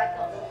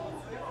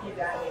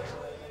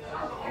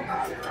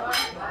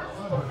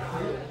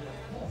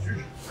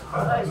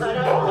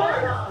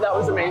 That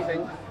was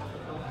amazing.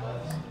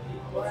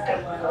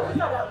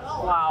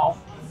 Wow.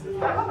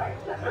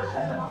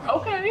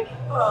 Okay.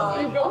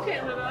 You go,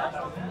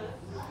 Canada.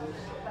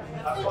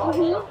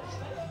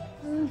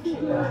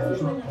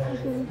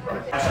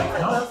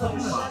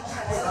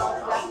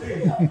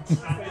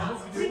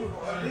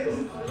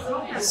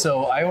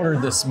 So I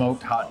ordered the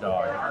smoked hot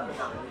dog.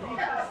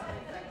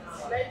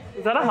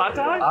 Is that a hot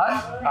dog?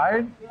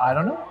 I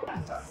don't know.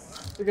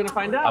 You're gonna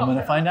find out. I'm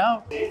gonna find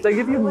out. They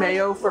give you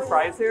mayo for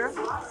fries here?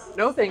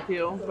 No, thank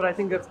you, but I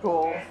think that's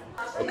cool.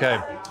 Okay.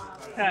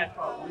 Okay.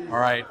 All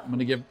right. I'm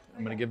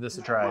gonna give this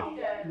a try.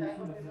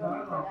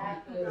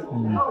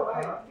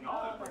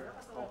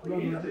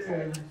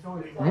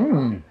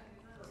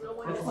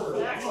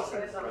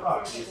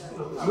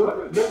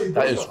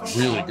 That is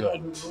really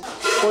good.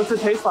 What's it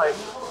taste like?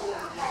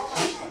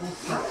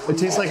 It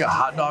tastes like a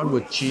hot dog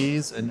with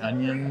cheese and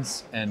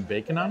onions and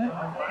bacon on it.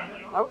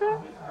 Okay.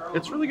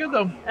 It's really good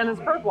though. And it's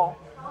purple.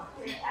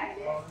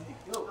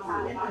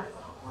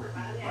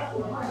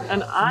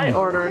 And I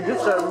ordered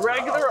just a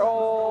regular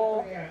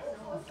old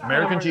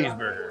American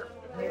cheeseburger.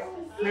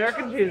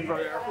 American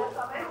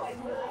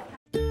cheeseburger.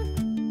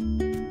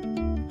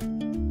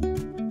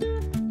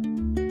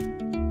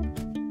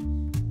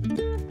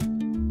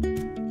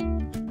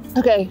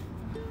 Okay.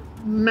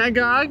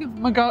 Magog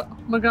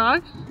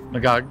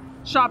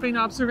shopping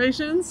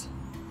observations.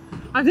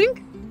 I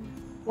think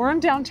we're in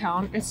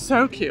downtown. It's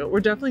so cute. We're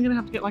definitely gonna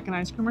have to get like an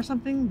ice cream or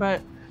something,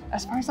 but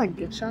as far as like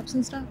gift shops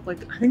and stuff, like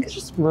I think it's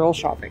just real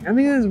shopping. I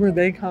think it is where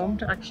they come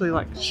to actually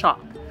like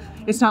shop.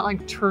 It's not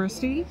like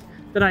touristy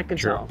that I can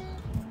tell.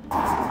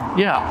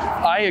 Yeah,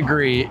 I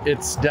agree.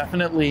 It's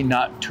definitely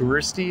not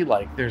touristy.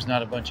 Like there's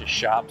not a bunch of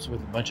shops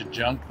with a bunch of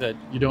junk that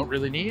you don't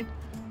really need.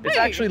 It's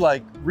actually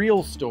like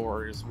real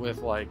stores with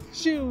like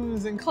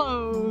shoes and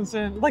clothes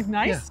and like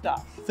nice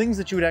stuff. Things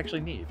that you would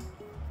actually need.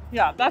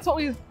 Yeah, that's what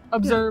we've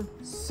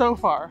observed so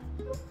far.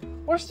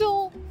 We're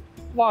still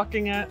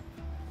walking it,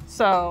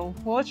 so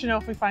we'll let you know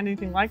if we find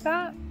anything like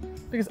that,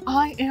 because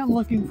I am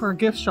looking for a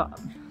gift shop.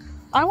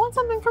 I want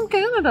something from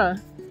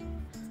Canada.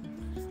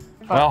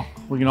 Well,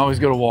 we can always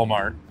go to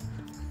Walmart.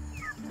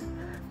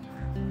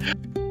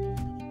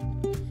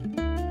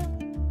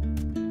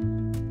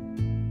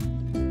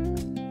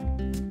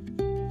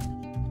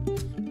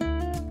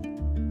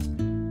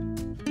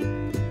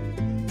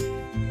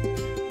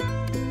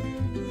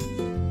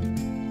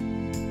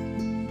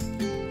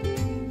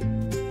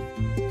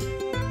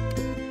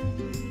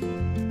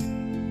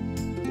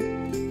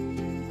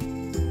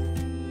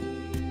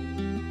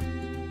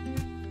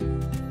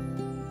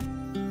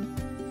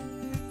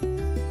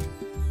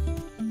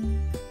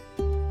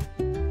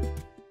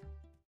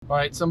 All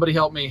right, somebody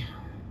help me.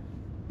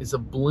 Is a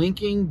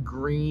blinking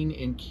green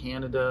in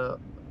Canada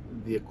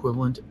the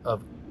equivalent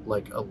of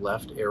like a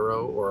left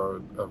arrow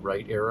or a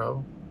right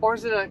arrow? Or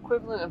is it an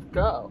equivalent of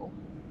go?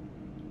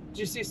 Do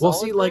you see solid Well,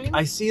 see, like green?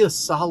 I see a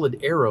solid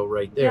arrow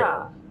right there.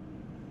 Yeah.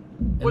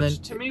 And Which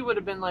then, to me would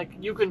have been like,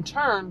 you can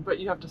turn, but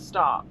you have to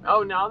stop.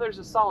 Oh, now there's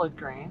a solid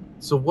green.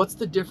 so what's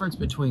the difference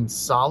between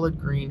solid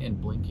green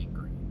and blinking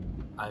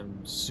green?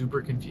 I'm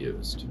super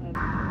confused.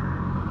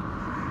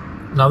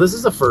 Now this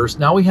is the first.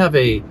 Now we have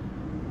a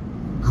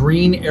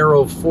green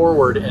arrow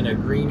forward and a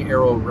green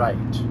arrow right.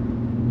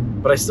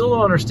 But I still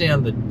don't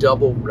understand the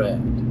double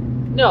red.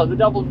 No, the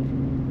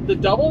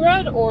double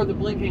red or the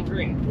blinking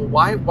green?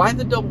 Well, why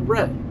the double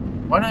red?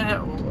 Why not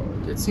have,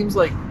 it seems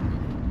like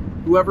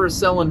whoever is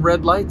selling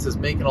red lights is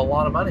making a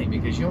lot of money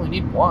because you only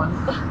need one.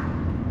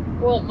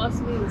 Well, it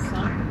must be the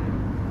sun.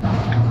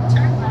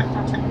 Turn left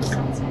onto the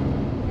sunset,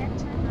 then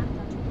turn left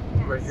onto the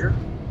gas. Right here?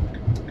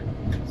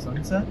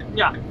 Sunset?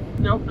 Yeah.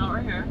 Nope, not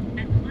right here.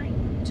 At the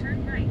light,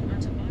 turn right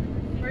onto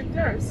Ottawa. Right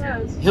there, it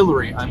says.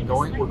 Hillary,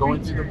 we're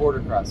going through the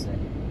border crossing.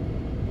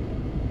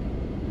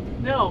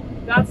 No,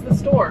 that's the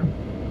store.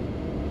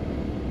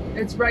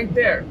 It's right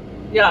there.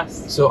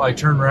 Yes. So I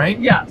turn right?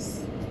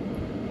 Yes.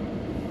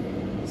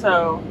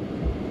 So,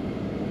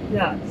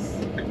 yes.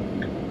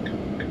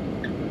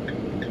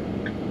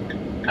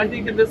 I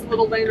think in this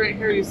little lane right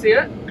here, you see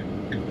it?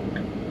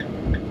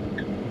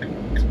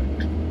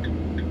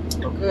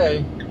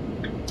 Okay.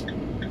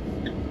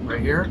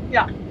 Right here?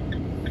 Yeah.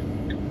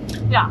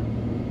 Yeah.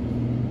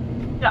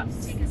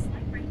 Yes. Take a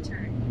slight right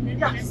turn, then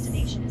Yes.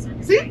 Destination is on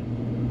the See? right.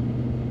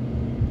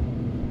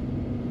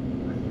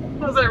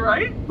 Was I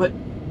right? But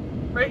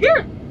Right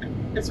here.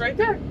 It's right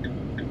there.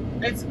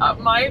 It's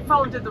my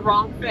phone did the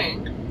wrong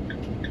thing,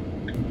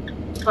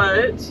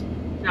 but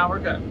now we're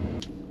good.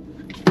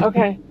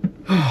 Okay,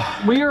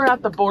 we are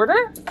at the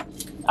border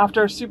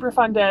after a super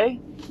fun day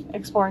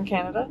exploring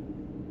Canada.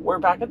 We're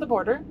back at the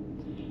border,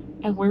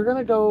 and we're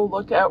gonna go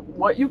look at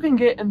what you can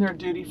get in their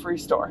duty-free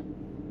store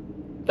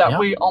that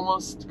we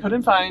almost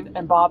couldn't find,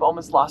 and Bob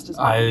almost lost his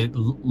mind. I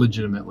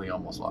legitimately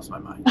almost lost my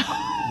mind.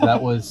 That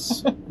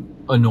was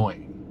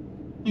annoying.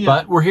 Yeah.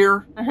 But we're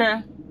here.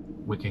 Uh-huh.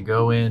 We can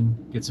go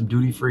in, get some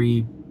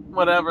duty-free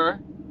Whatever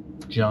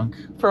junk,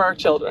 for our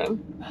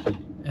children.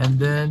 and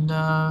then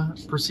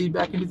proceed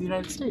back into the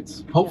United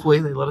States. Hopefully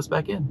they let us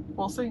back in.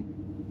 We'll see.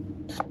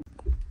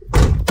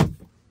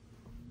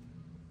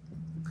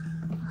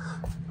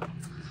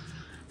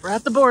 We're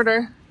at the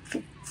border.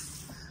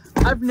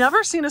 I've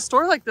never seen a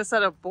store like this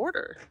at a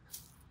border.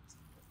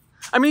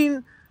 I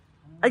mean,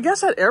 I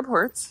guess at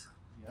airports.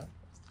 Yeah.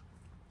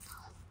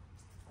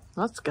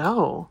 Let's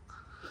go.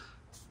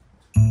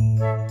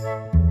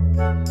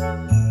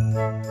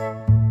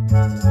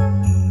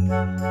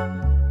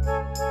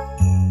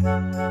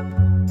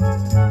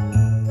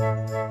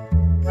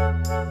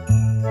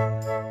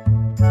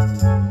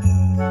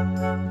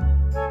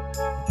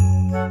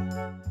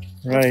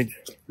 Right.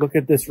 Look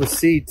at this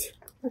receipt.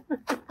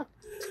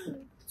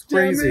 It's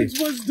crazy. Damage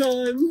was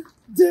done.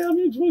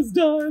 Damage was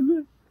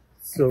done.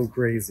 So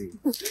crazy.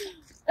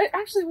 It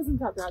actually wasn't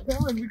that bad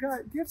though, and we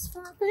got gifts for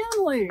our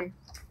family.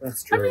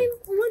 That's true. I mean,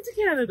 we went to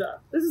Canada.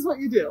 This is what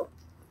you do.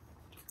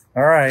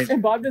 All right.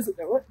 And Bob doesn't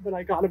know it, but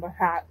I got him a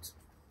hat.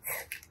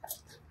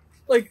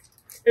 Like,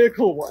 a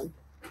cool one.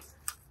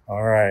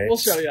 All right. We'll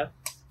show you.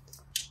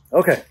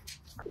 Okay.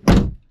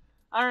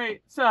 All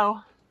right, so,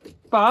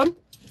 Bob,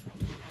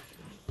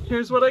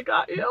 here's what I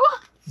got you.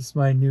 This is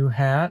my new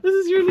hat. This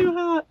is your new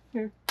hat.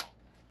 Here.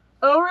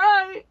 All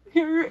right,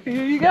 here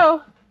you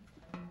go.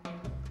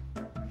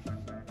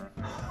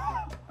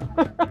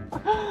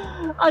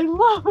 I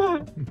love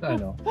it. I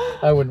know.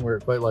 I wouldn't wear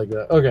it quite like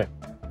that. Okay.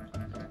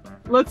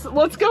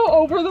 Let's go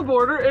over the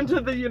border into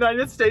the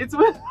United States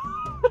with.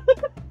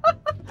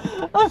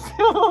 Let's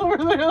go over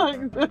there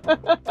like that.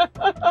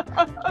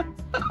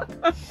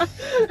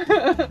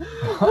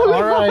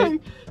 All right.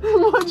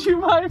 What'd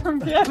you buy from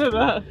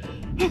Canada?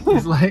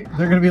 It's like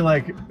they're gonna be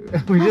like,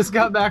 we just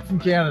got back from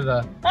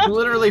Canada,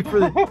 literally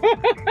we're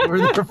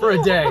there for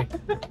a day.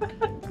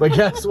 But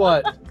guess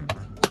what?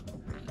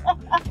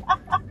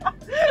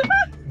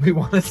 We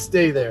want to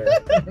stay there.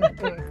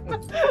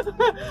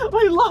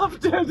 We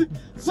loved it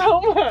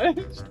so much.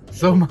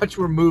 So much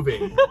we're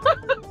moving.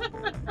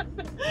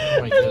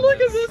 And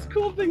look at this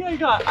cool thing I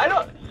got.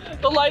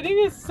 The lighting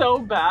is so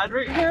bad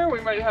right here.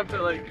 We might have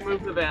to like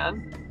move the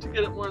van to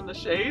get it more in the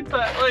shade.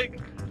 But like,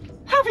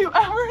 have you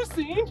ever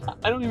seen?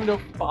 I don't even know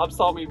if Bob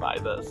saw me buy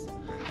this.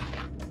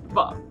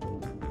 Bob,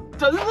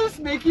 doesn't this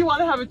make you want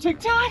to have a Tic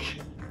Tac?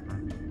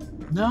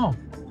 No.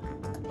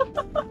 Look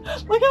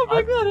how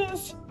big that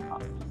is.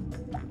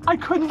 I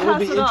couldn't It'll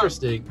pass be it up.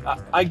 interesting.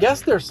 I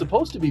guess they're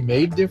supposed to be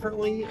made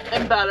differently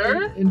And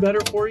better. and better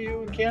for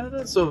you in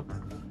Canada. So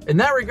in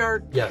that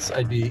regard, yes,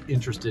 I'd be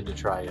interested to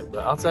try it.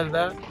 But outside of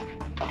that,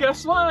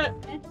 Guess what?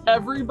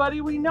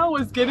 Everybody we know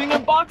is getting a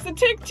box of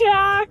Tic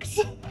Tacs.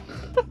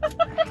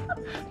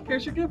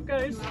 Here's your gift,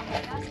 guys.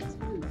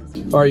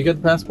 all right, you got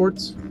the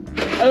passports?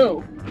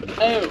 Oh,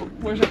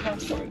 where's our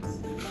passports?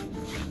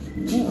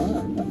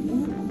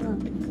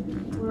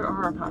 Where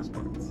are our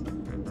passports?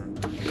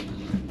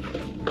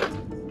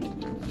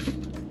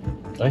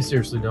 I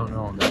seriously don't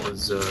know. That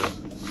was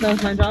That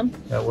was my job?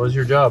 that was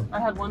your job. I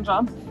had one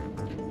job?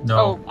 No.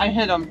 Oh, I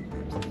hit him.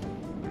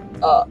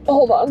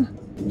 Hold on.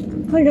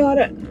 I got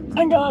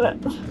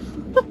it.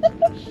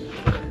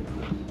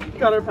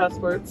 Got our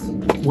passports.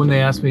 When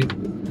they ask me,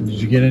 did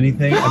you get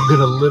anything? I'm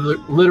gonna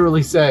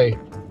literally say,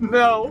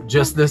 No.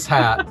 just this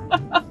hat.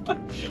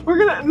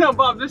 No,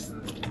 Bob,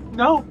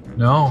 no.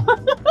 No.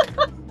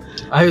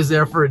 I was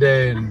there for a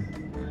day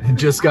and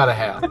just got a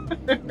hat.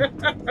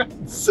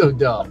 It's so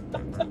dumb.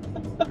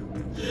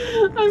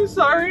 I'm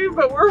sorry,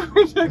 but we're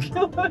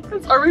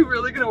ridiculous. Are we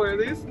really gonna wear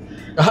these?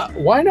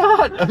 Why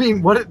not? I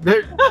mean,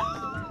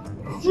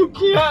 You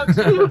can't.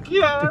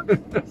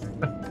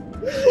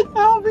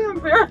 I'll be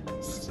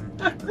embarrassed.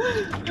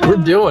 we're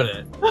doing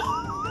it.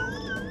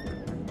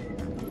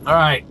 All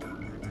right.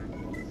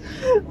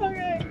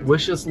 Okay.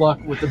 Wish us luck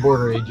with the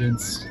border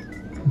agents.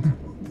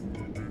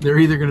 They're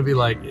either going to be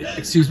like,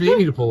 excuse me, you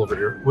need to pull over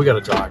here. We got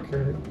to talk.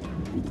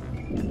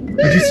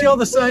 Did you see all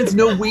the signs?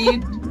 No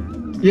weed?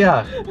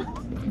 Yeah.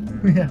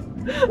 Yeah.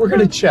 We're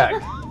going to check.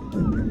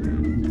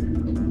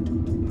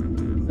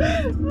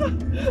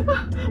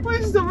 My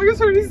stomach is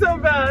hurting so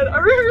bad.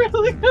 Are we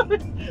really gonna...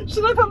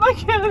 Should I put my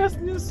Canada's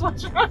new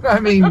sweatshirt on? I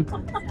mean,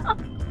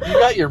 you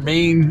got your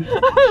main...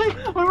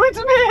 We went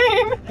to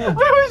Maine. We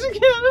went to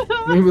Canada.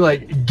 We're going to be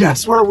like,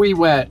 guess where we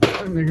went?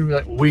 And they're going to be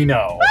like, we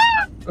know.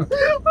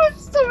 My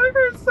stomach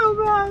hurts so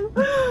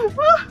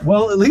bad.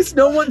 Well, at least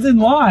no one's in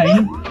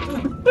line.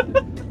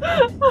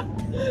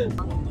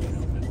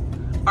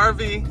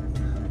 RV.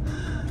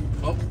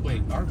 Oh,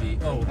 wait,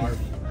 RV. Oh, RV.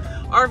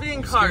 RV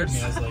and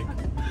cars. I was like,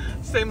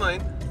 Same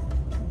lane.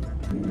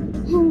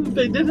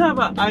 They did have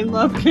a I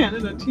Love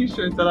Canada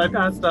t-shirt that I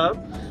passed up.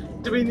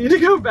 Do we need to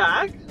go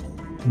back?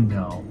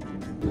 no.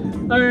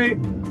 Alright.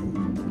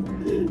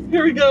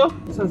 Here we go.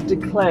 It says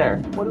declare.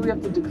 What do we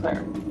have to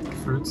declare?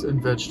 Fruits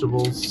and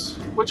vegetables.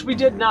 Which we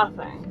did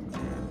nothing.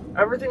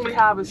 Everything we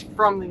have is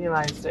from the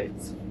United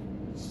States.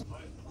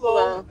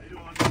 Hello.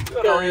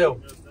 Good, how are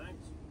you? Good,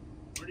 thanks.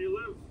 Where do you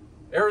live?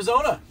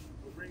 Arizona.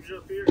 What brings you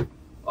up here?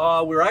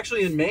 We're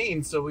actually in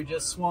Maine, so we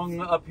just swung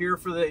up here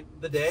for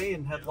the day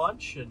and had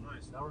lunch, and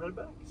now we're headed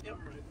back. Yep. All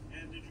right.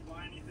 And did you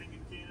buy anything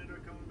in Canada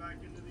coming back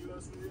into the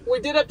U.S. with you? We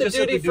did at the Just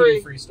at duty the free.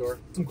 duty-free store.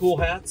 Some cool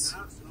hats.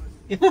 That's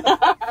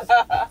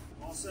nice.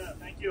 All set.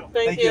 Thank you.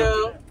 Thank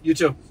you. You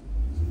too.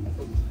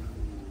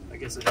 I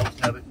guess it helps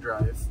to have it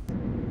drive.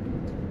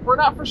 We're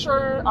not for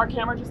sure. Our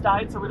camera just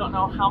died, so we don't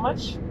know how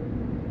much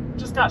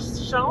just got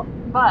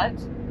shown, but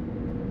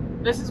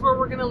this is where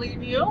we're gonna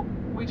leave you.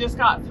 We just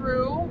got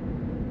through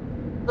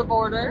the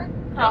border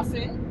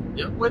crossing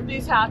Yep. with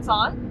these hats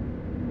on.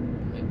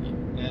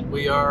 And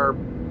we are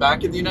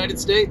back in the United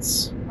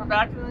States. We're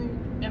back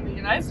in the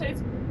United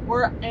States.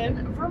 We're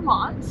in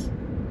Vermont.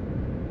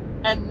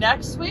 And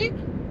next week,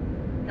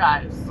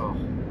 guys,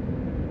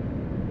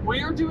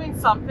 we are doing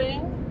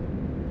something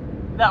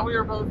that we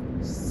are both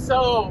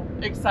so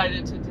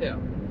excited to do.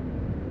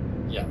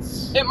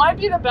 Yes. It might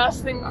be the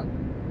best thing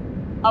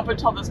up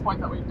until this point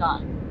that we've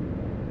done.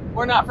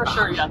 We're not for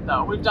sure yet,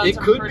 though. We've done It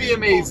some could pretty be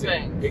amazing. Cool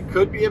things. It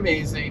could be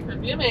amazing. It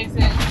could be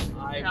amazing.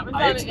 I haven't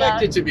done it expect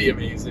yet. it to be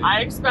amazing.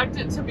 I expect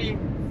it to be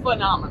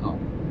phenomenal.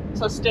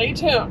 So stay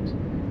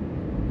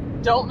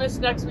tuned. Don't miss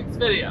next week's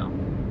video.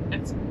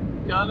 It's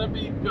gonna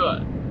be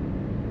good.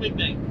 Big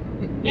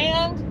thing.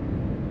 And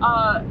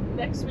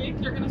next week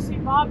you're gonna see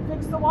Bob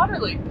fix the water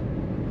leak.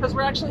 Because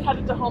we're actually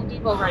headed to Home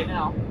Depot right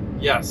now.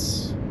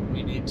 Yes.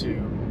 We need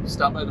to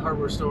stop by the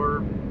hardware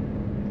store.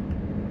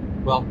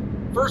 Well,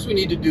 first we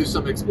need to do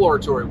some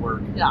exploratory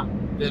work. Yeah.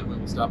 Then we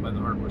will stop by the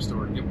hardware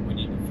store and get what we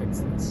need to fix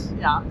this.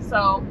 Yeah,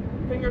 so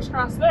fingers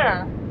crossed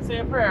there. Say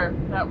a prayer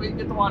that we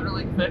get the water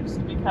leak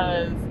fixed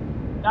because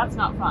that's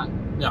not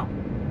fun. No.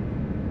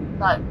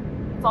 But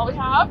that's all we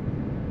have.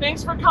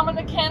 Thanks for coming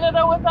to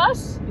Canada with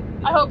us.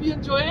 I hope you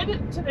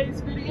enjoyed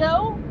today's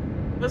video.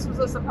 This was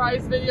a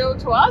surprise video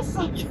to us.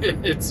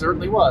 It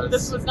certainly was.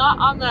 This was not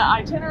on the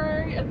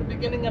itinerary at the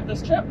beginning of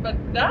this trip, but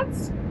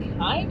that's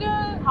kind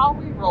of how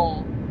we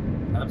roll.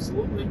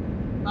 Absolutely.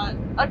 But,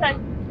 okay.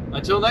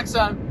 Until next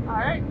time. All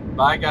right.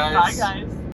 Bye, guys. Bye, guys.